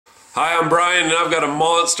Hi, I'm Brian and I've got a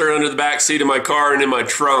monster under the back seat of my car and in my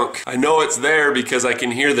trunk. I know it's there because I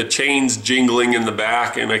can hear the chains jingling in the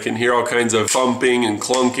back and I can hear all kinds of thumping and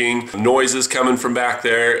clunking, noises coming from back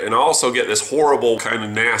there, and I also get this horrible kind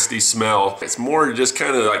of nasty smell. It's more just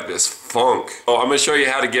kind of like this funk. Oh, I'm going to show you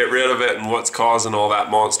how to get rid of it and what's causing all that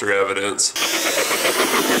monster evidence.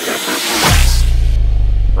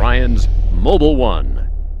 Brian's Mobile One.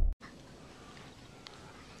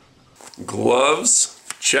 Gloves.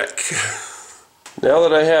 Check. Now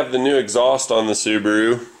that I have the new exhaust on the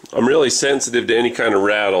Subaru, I'm really sensitive to any kind of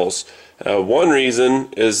rattles. One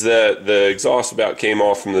reason is that the exhaust about came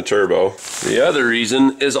off from the turbo. The other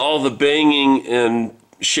reason is all the banging and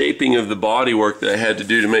shaping of the bodywork that I had to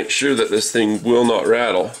do to make sure that this thing will not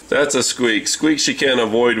rattle. That's a squeak. Squeaks you can't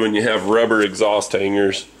avoid when you have rubber exhaust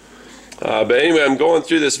hangers. But anyway, I'm going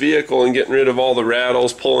through this vehicle and getting rid of all the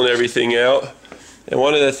rattles, pulling everything out. And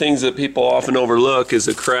one of the things that people often overlook is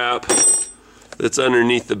the crap that's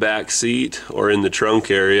underneath the back seat or in the trunk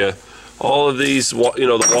area. All of these, you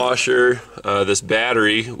know, the washer, this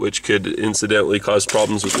battery, which could incidentally cause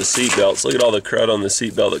problems with the seat belts. Look at all the crud on the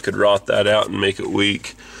seat belt that could rot that out and make it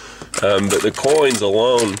weak. But the coins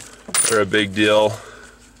alone are a big deal.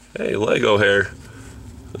 Hey, Lego hair.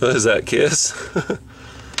 What is that, Kiss?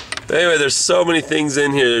 Anyway, there's so many things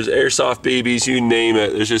in here. There's airsoft BBs, you name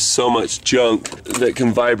it. There's just so much junk that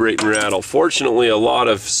can vibrate and rattle. Fortunately, a lot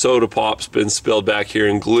of soda pop's been spilled back here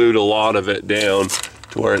and glued a lot of it down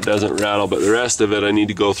to where it doesn't rattle, but the rest of it I need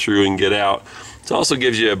to go through and get out. It also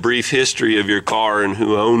gives you a brief history of your car and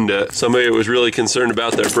who owned it. Somebody was really concerned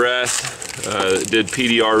about their breath, did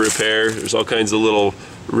PDR repair. There's all kinds of little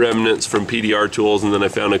remnants from PDR tools, and then I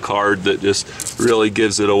found a card that just really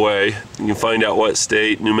gives it away. You can find out what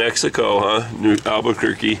state. New Mexico, huh? New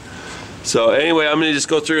Albuquerque. So anyway, I'm gonna just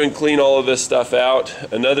go through and clean all of this stuff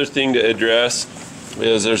out. Another thing to address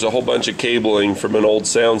is there's a whole bunch of cabling from an old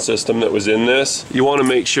sound system that was in this. You want to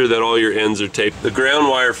make sure that all your ends are taped. The ground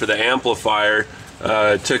wire for the amplifier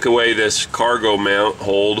took away this cargo mount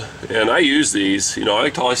hold, and I use these. You know, I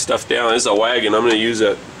tie stuff down. This is a wagon, I'm gonna use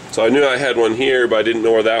it. So I knew I had one here, but I didn't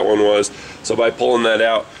know where that one was. So by pulling that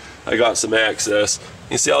out, I got some access.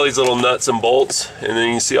 You see all these little nuts and bolts, and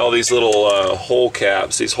then you see all these little hole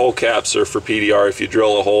caps. These hole caps are for PDR. If you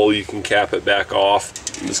drill a hole, you can cap it back off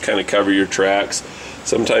and just kind of cover your tracks.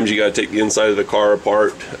 Sometimes you got to take the inside of the car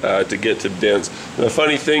apart to get to dents. And the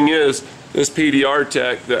funny thing is, this PDR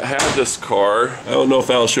tech that had this car, I don't know if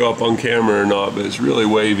that'll show up on camera or not, but it's really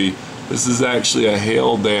wavy. This is actually a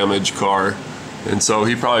hail damage car. And so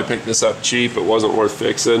he probably picked this up cheap, it wasn't worth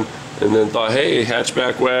fixing, and then thought, hey,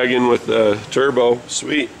 hatchback wagon with the turbo,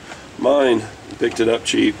 sweet, mine. Picked it up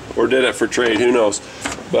cheap, or did it for trade, who knows.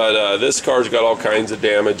 But this car's got all kinds of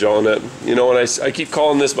damage on it. You know, when I keep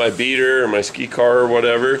calling this my beater or my ski car or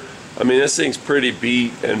whatever, I mean, this thing's pretty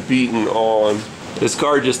beat and beaten on. This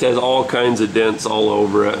car just has all kinds of dents all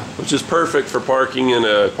over it, which is perfect for parking in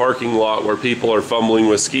a parking lot where people are fumbling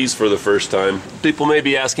with skis for the first time. People may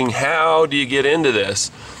be asking, how do you get into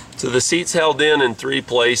this? So the seat's held in 3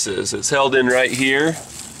 places. It's held in right here.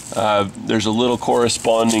 There's a little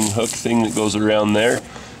corresponding hook thing that goes around there.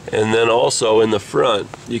 And then also in the front,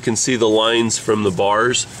 you can see the lines from the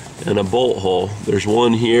bars and a bolt hole. There's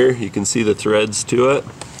one here, you can see the threads to it.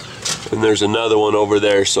 And there's another one over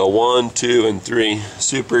there. So 1, 2, and 3,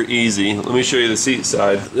 super easy. Let me show you the seat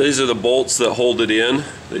side. These are the bolts that hold it in.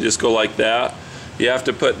 They just go like that. You have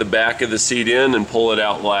to put the back of the seat in and pull it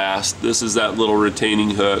out last. This is that little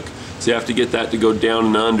retaining hook. So you have to get that to go down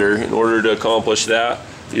and under. In order to accomplish that,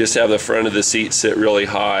 you just have the front of the seat sit really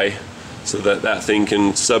high so that that thing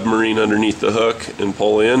can submarine underneath the hook and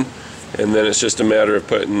pull in. And then it's just a matter of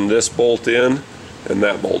putting this bolt in and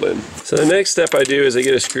that bolt in. So the next step I do is I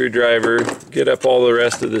get a screwdriver, get up all the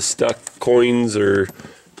rest of the stuck coins or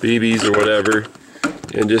BBs or whatever,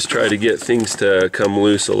 and just try to get things to come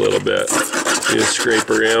loose a little bit. You just scrape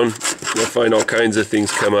around, you'll find all kinds of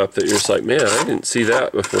things come up that you're just like, man, I didn't see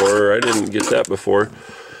that before, or I didn't get that before.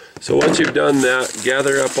 So once you've done that,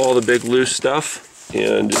 gather up all the big loose stuff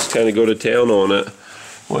and just kind of go to town on it.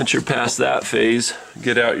 Once you're past that phase,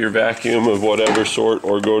 get out your vacuum of whatever sort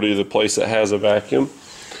or go to the place that has a vacuum.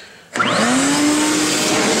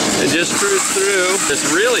 And just cruise through. It's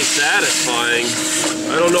really satisfying.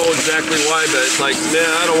 I don't know exactly why, but it's like, man,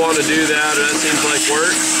 I don't want to do that, or that seems like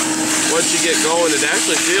work. Once you get going, it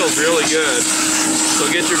actually feels really good. So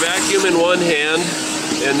get your vacuum in one hand,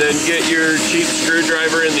 and then get your cheap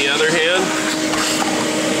screwdriver in the other hand,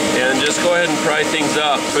 and just go ahead and pry things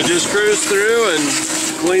up. But just cruise through and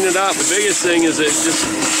clean it up. The biggest thing is it's just,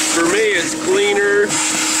 for me, it's cleaner,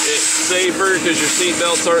 it's safer because your seat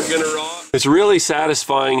belts aren't going to rot. It's really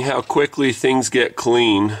satisfying how quickly things get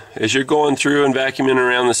clean. As you're going through and vacuuming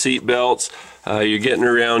around the seat belts, you're getting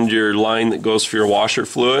around your line that goes for your washer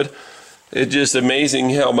fluid. It's just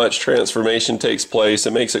amazing how much transformation takes place.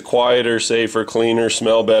 It makes it quieter, safer, cleaner,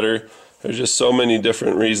 smell better. There's just so many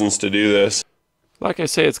different reasons to do this. Like I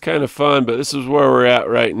say, it's kind of fun, but this is where we're at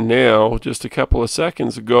right now. Just a couple of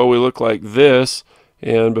seconds ago, we looked like this,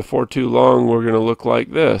 and before too long, we're going to look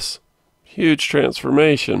like this. Huge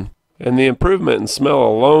transformation. And the improvement in smell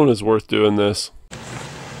alone is worth doing this.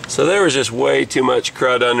 So there was just way too much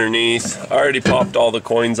crud underneath. I already popped all the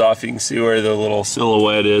coins off. You can see where the little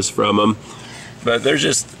silhouette is from them. But there's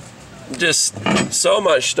just so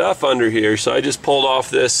much stuff under here. So I just pulled off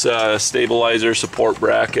this stabilizer support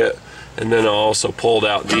bracket, and then I also pulled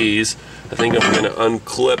out these. I think I'm going to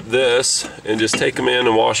unclip this and just take them in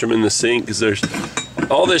and wash them in the sink, because there's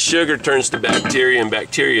all this sugar turns to bacteria, and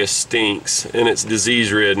bacteria stinks and it's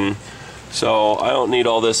disease ridden. So I don't need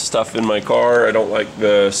all this stuff in my car. I don't like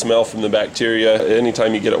the smell from the bacteria.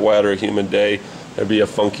 Anytime you get it wet or a humid day, there'd be a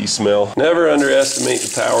funky smell. Never underestimate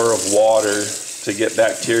the power of water to get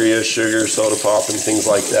bacteria, sugar, soda pop, and things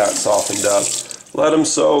like that softened up. Let them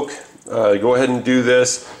soak. Go ahead and do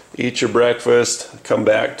this. Eat your breakfast, come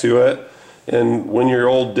back to it. And when your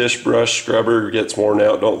old dish brush scrubber gets worn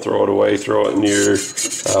out, don't throw it away. Throw it in your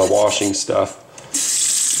washing stuff.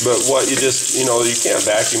 But what you just, you can't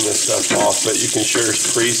vacuum this stuff off, but you can sure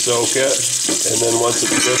pre-soak it. And then once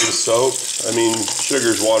it's good and soaked, I mean,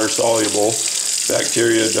 sugar's water soluble.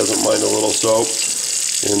 Bacteria doesn't mind a little soap.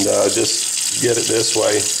 And just get it this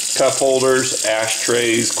way. Cup holders,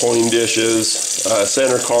 ashtrays, coin dishes,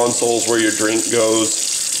 center consoles where your drink goes.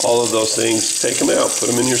 All of those things, take them out, put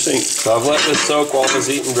them in your sink. So I've let this soak while I was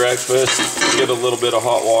eating breakfast. Give a little bit of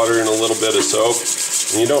hot water and a little bit of soap.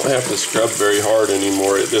 And you don't have to scrub very hard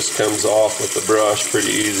anymore. It just comes off with the brush pretty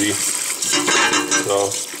easy. So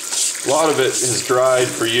a lot of it has dried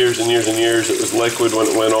for years and years and years. It was liquid when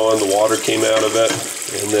it went on. The water came out of it.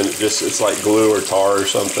 And then it's like glue or tar or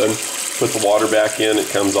something. Put the water back in, it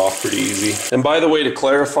comes off pretty easy. And by the way, to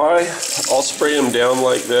clarify, I'll spray them down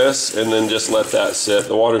like this and then just let that sit.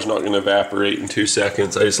 The water's not going to evaporate in 2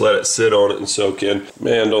 seconds. I just let it sit on it and soak in.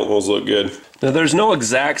 Man, don't those look good. Now there's no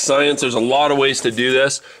exact science, there's a lot of ways to do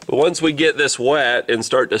this, but once we get this wet and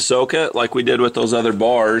start to soak it, like we did with those other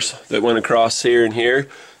bars that went across here and here,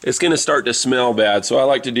 it's going to start to smell bad. So what I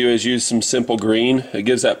like to do is use some simple green. It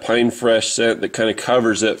gives that pine fresh scent that kind of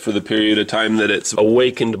covers it for the period of time that it's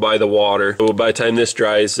awakened by the water. So by the time this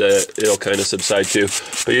dries, it'll kind of subside too.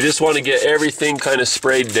 But you just want to get everything kind of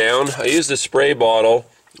sprayed down. I used a spray bottle.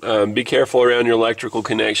 Be careful around your electrical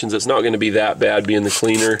connections. It's not going to be that bad being the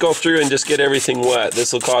cleaner. Go through and just get everything wet.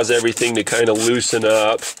 This will cause everything to kind of loosen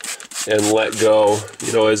up and let go.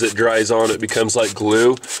 As it dries on, it becomes like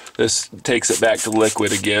glue. This takes it back to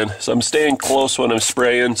liquid again. So I'm staying close when I'm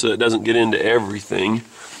spraying so it doesn't get into everything.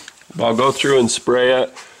 But I'll go through and spray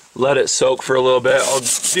it. Let it soak for a little bit. I'll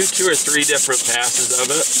do 2 or 3 different passes of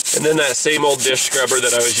it. And then that same old dish scrubber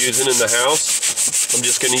that I was using in the house, I'm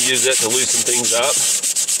just going to use it to loosen things up.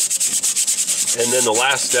 And then the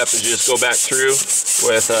last step is just go back through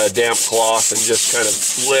with a damp cloth and just kind of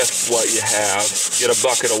lift what you have. Get a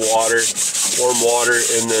bucket of water, warm water,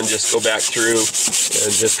 and then just go back through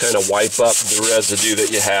and just kind of wipe up the residue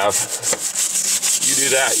that you have. You do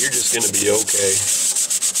that, you're just going to be okay.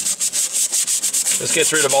 This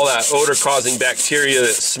gets rid of all that odor-causing bacteria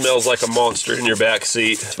that smells like a monster in your back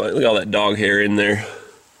seat. Look at all that dog hair in there.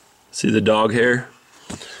 See the dog hair?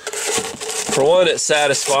 For one, it's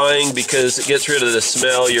satisfying because it gets rid of the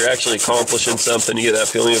smell. You're actually accomplishing something. You get that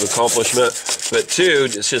feeling of accomplishment. But 2,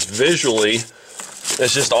 it's just visually,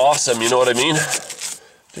 it's just awesome. You know what I mean?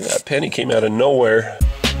 Dude, that penny came out of nowhere.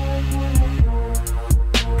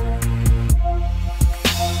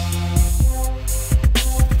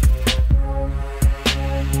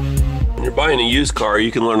 When you're buying a used car,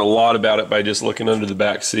 you can learn a lot about it by just looking under the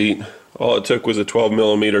back seat. All it took was a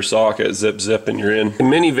 12mm socket, zip, and you're in.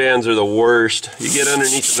 And minivans are the worst. You get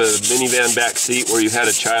underneath the minivan back seat where you had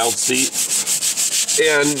a child seat.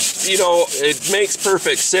 And, it makes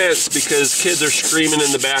perfect sense because kids are screaming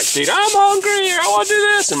in the back seat, I'm hungry, I want to do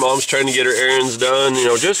this. And mom's trying to get her errands done.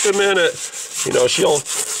 Just a minute. She'll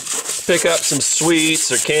pick up some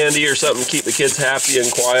sweets or candy or something to keep the kids happy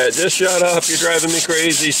and quiet. Just shut up, you're driving me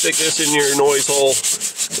crazy. Stick this in your noise hole.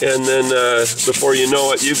 And then before you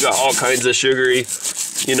know it, you've got all kinds of sugary,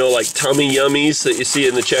 like tummy yummies that you see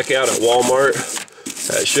in the checkout at Walmart.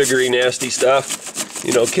 That sugary, nasty stuff.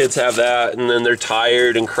 Kids have that, and then they're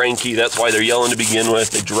tired and cranky. That's why they're yelling to begin with.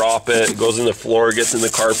 They drop it, it goes in the floor, gets in the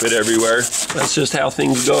carpet everywhere. That's just how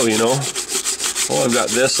things go, Well, I've got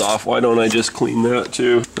this off. Why don't I just clean that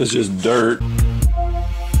too? It's just dirt.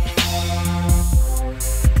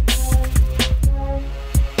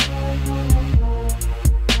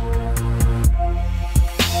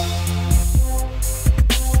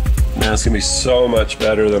 Now it's gonna be so much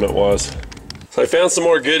better than it was. So I found some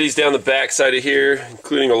more goodies down the back side of here,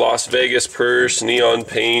 including a Las Vegas purse, neon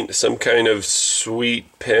paint, some kind of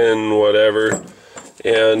sweet pen, whatever.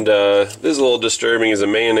 And this is a little disturbing, is a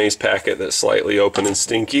mayonnaise packet that's slightly open and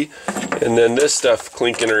stinky. And then this stuff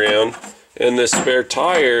clinking around. And this spare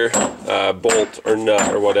tire bolt or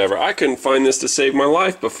nut or whatever. I couldn't find this to save my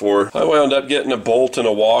life before. I wound up getting a bolt and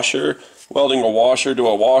a washer, welding a washer to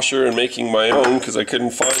a washer and making my own because I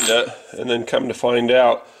couldn't find it. And then come to find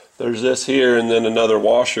out, there's this here and then another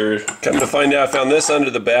washer. Come to find out, I found this under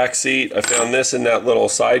the back seat. I found this in that little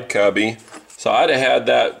side cubby. So I'd have had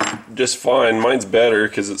that just fine. Mine's better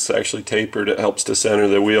because it's actually tapered. It helps to center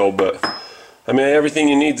the wheel, but I mean, everything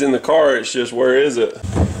you need's in the car. It's just, where is it?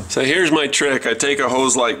 So here's my trick. I take a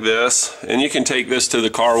hose like this, and you can take this to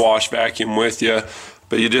the car wash vacuum with you,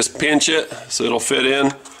 but you just pinch it so it'll fit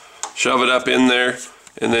in, shove it up in there,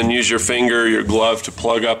 and then use your finger or your glove to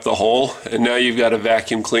plug up the hole. And now you've got a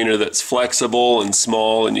vacuum cleaner that's flexible and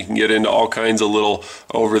small, and you can get into all kinds of little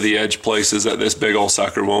over the edge places that this big old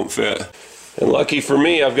sucker won't fit. And lucky for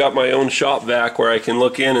me, I've got my own shop vac where I can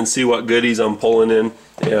look in and see what goodies I'm pulling in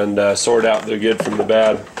and sort out the good from the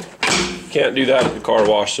bad. Can't do that at the car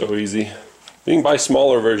wash so easy. You can buy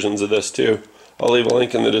smaller versions of this too. I'll leave a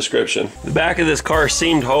link in the description. The back of this car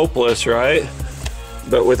seemed hopeless, right?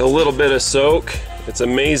 But with a little bit of soak, it's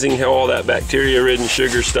amazing how all that bacteria-ridden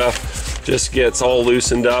sugar stuff just gets all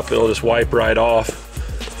loosened up and it'll just wipe right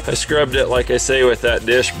off. I scrubbed it, like I say, with that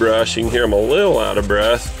dish brush. You can hear I'm a little out of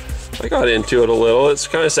breath. I got into it a little. It's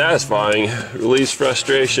kind of satisfying. Relieves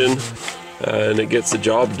frustration, and it gets the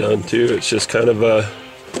job done too. It's just kind of a,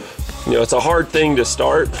 you know, it's a hard thing to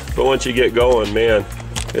start, but once you get going, man,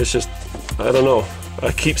 it's just, I don't know.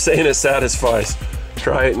 I keep saying it satisfies.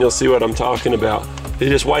 Try it and you'll see what I'm talking about. You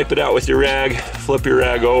just wipe it out with your rag, flip your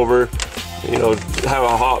rag over, you know, have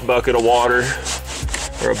a hot bucket of water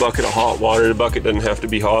or a bucket of hot water. The bucket doesn't have to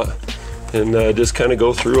be hot, and just kind of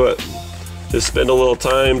go through it. Just spend a little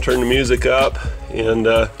time, turn the music up, and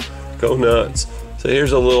go nuts. So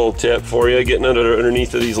here's a little tip for you, getting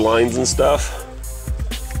underneath of these lines and stuff.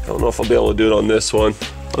 I don't know if I'll be able to do it on this one.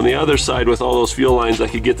 On the other side with all those fuel lines, I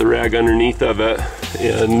could get the rag underneath of it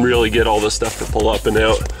and really get all the stuff to pull up and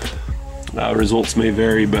out. Results may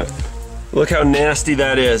vary, but look how nasty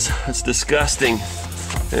that is. It's disgusting.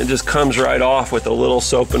 And it just comes right off with a little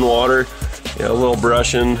soap and water, you know, a little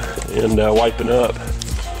brushing and wiping up.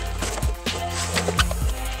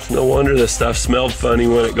 No wonder this stuff smelled funny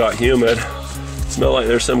when it got humid. It smelled like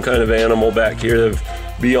there's some kind of animal back here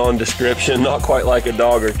that beyond description. Not quite like a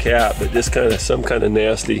dog or cat, but just kind of some kind of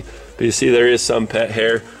nasty. But you see there is some pet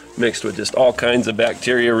hair mixed with just all kinds of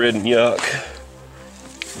bacteria-ridden yuck.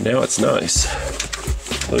 Now it's nice.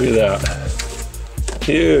 Look at that.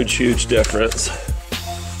 Huge, huge difference.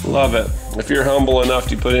 Love it. If you're humble enough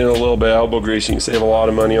to put in a little bit of elbow grease, you can save a lot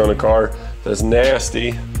of money on a car that's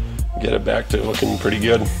nasty. Get it back to looking pretty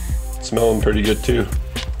good, smelling pretty good too.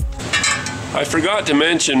 I forgot to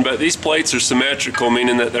mention, but these plates are symmetrical,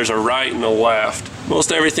 meaning that there's a right and a left.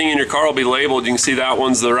 Most everything in your car will be labeled. You can see that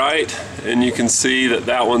one's the right, and you can see that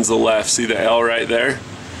that one's the left. See the L right there?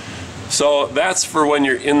 So that's for when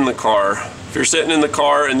you're in the car. If you're sitting in the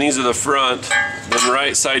car and these are the front, then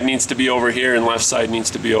right side needs to be over here and left side needs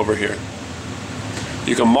to be over here.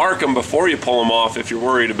 You can mark them before you pull them off if you're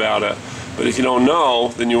worried about it. But if you don't know,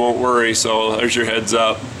 then you won't worry, so there's your heads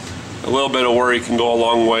up. A little bit of worry can go a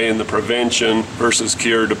long way in the prevention versus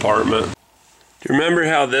cure department. Do you remember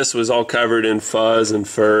how this was all covered in fuzz and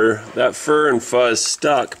fur? That fur and fuzz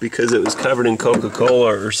stuck because it was covered in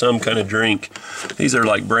Coca-Cola or some kind of drink. These are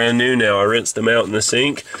like brand new now. I rinsed them out in the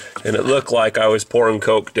sink, and it looked like I was pouring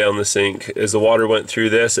Coke down the sink. As the water went through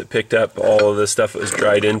this, it picked up all of the stuff that was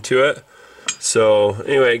dried into it. So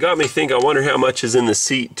anyway, it got me thinking, I wonder how much is in the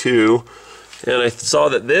seat too. And I saw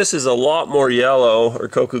that this is a lot more yellow or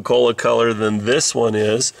Coca-Cola color than this one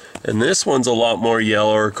is. And this one's a lot more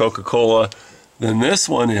yellow or Coca-Cola than this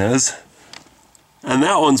one is. And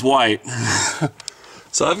that one's white.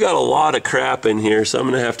 So I've got a lot of crap in here, so I'm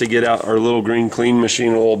going to have to get out our little green clean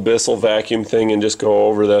machine, a little Bissell vacuum thing, and just go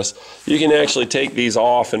over this. You can actually take these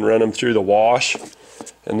off and run them through the wash,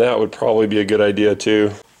 and that would probably be a good idea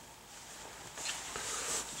too.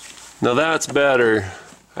 Now that's better.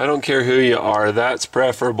 I don't care who you are, that's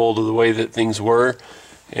preferable to the way that things were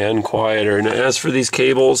and quieter. And as for these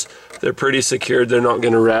cables, they're pretty secured. They're not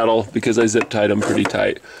going to rattle because I zip tied them pretty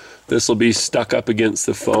tight. This will be stuck up against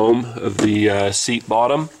the foam of the seat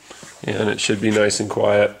bottom, and it should be nice and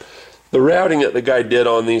quiet. The routing that the guy did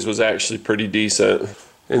on these was actually pretty decent.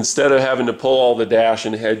 Instead of having to pull all the dash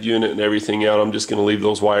and head unit and everything out, I'm just going to leave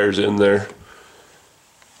those wires in there.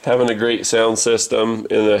 Having a great sound system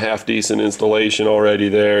and a half decent installation already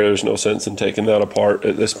there's no sense in taking that apart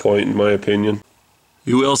at this point, in my opinion.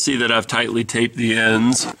 You will see that I've tightly taped the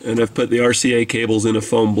ends, and I've put the RCA cables in a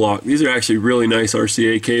foam block. These are actually really nice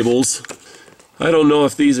RCA cables. I don't know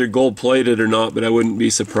if these are gold plated or not, but I wouldn't be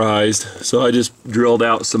surprised. So I just drilled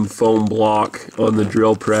out some foam block on the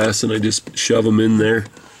drill press, and I just shove them in there.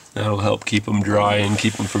 That'll help keep them dry and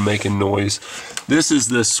keep them from making noise. This is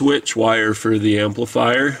the switch wire for the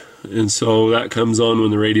amplifier, and so that comes on when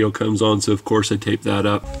the radio comes on, so of course I tape that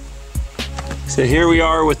up. So here we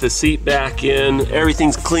are with the seat back in.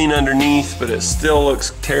 Everything's clean underneath, but it still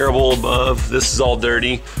looks terrible above. This is all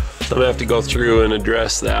dirty, so I'm gonna have to go through and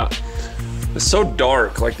address that. It's so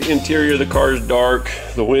dark, like the interior of the car is dark,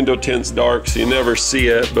 the window tint's dark, so you never see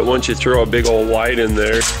it, but once you throw a big old light in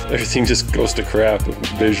there, everything just goes to crap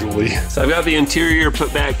visually. So I've got the interior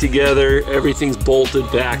put back together, everything's bolted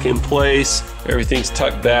back in place, everything's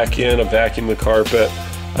tucked back in, I vacuumed the carpet.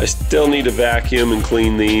 I still need to vacuum and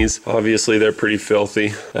clean these. Obviously they're pretty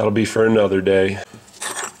filthy. That'll be for another day.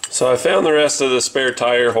 So I found the rest of the spare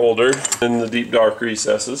tire holder in the deep dark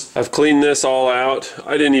recesses. I've cleaned this all out.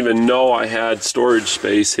 I didn't even know I had storage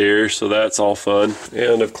space here, so that's all fun.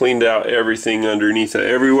 And I've cleaned out everything underneath it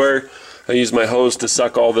everywhere. I used my hose to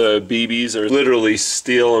suck all the BBs, or literally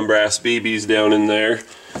steel and brass BBs down in there.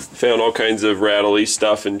 Found all kinds of rattly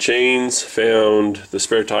stuff and chains. Found the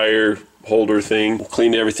spare tire holder thing.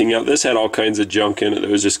 Cleaned everything out. This had all kinds of junk in it that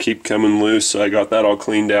was just keep coming loose, so I got that all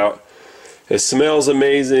cleaned out. It smells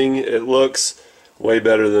amazing. It looks way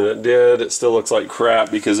better than it did. It still looks like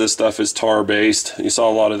crap because this stuff is tar based. You saw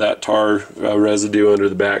a lot of that tar residue under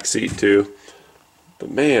the back seat too.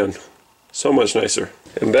 But man, so much nicer.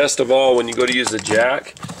 And best of all, when you go to use the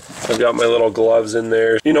jack, I've got my little gloves in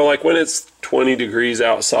there. You know, like when it's 20 degrees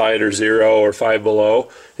outside or 0 or 5 below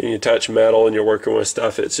and you touch metal and you're working with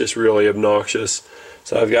stuff, it's just really obnoxious.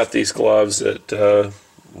 So I've got these gloves that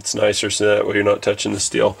it's nicer so that way you're not touching the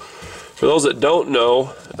steel. For those that don't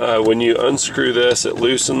know, when you unscrew this, it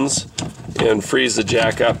loosens and frees the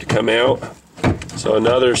jack up to come out. So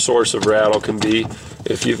another source of rattle can be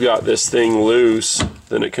if you've got this thing loose,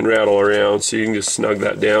 then it can rattle around, so you can just snug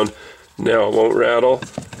that down. Now it won't rattle.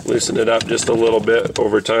 Loosen it up just a little bit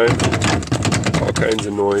over time. All kinds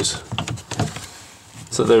of noise.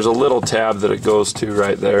 So there's a little tab that it goes to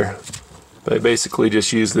right there. I basically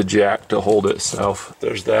just use the jack to hold itself.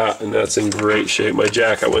 There's that, and that's in great shape. My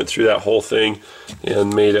jack, I went through that whole thing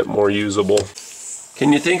and made it more usable.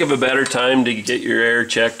 Can you think of a better time to get your air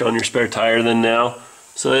checked on your spare tire than now?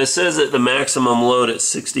 So it says that the maximum load at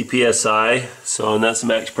 60 psi, and that's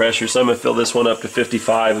max pressure. So I'm gonna fill this one up to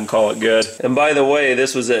 55 and call it good. And by the way,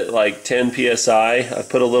 this was at like 10 psi. I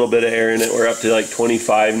put a little bit of air in it. We're up to like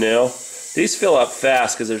 25 now. These fill up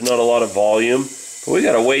fast because there's not a lot of volume. But we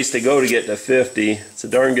got a ways to go to get to 50. It's a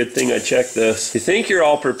darn good thing I checked this. You think you're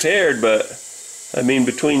all prepared, but I mean,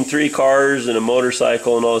 between 3 cars and a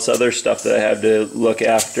motorcycle and all this other stuff that I have to look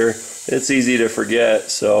after, it's easy to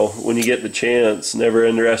forget. So when you get the chance, never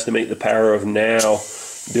underestimate the power of now.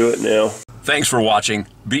 Do it now. Thanks for watching.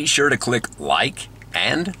 Be sure to click like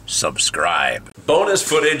and subscribe. Bonus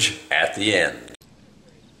footage at the end.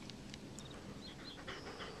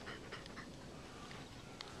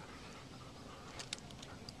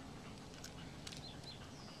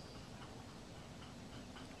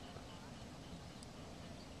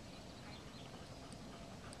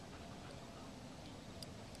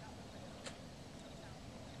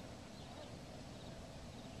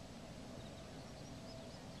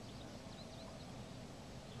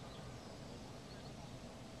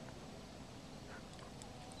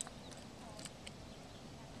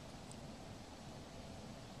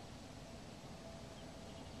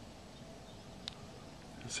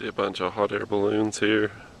 See a bunch of hot air balloons here,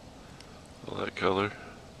 all that color.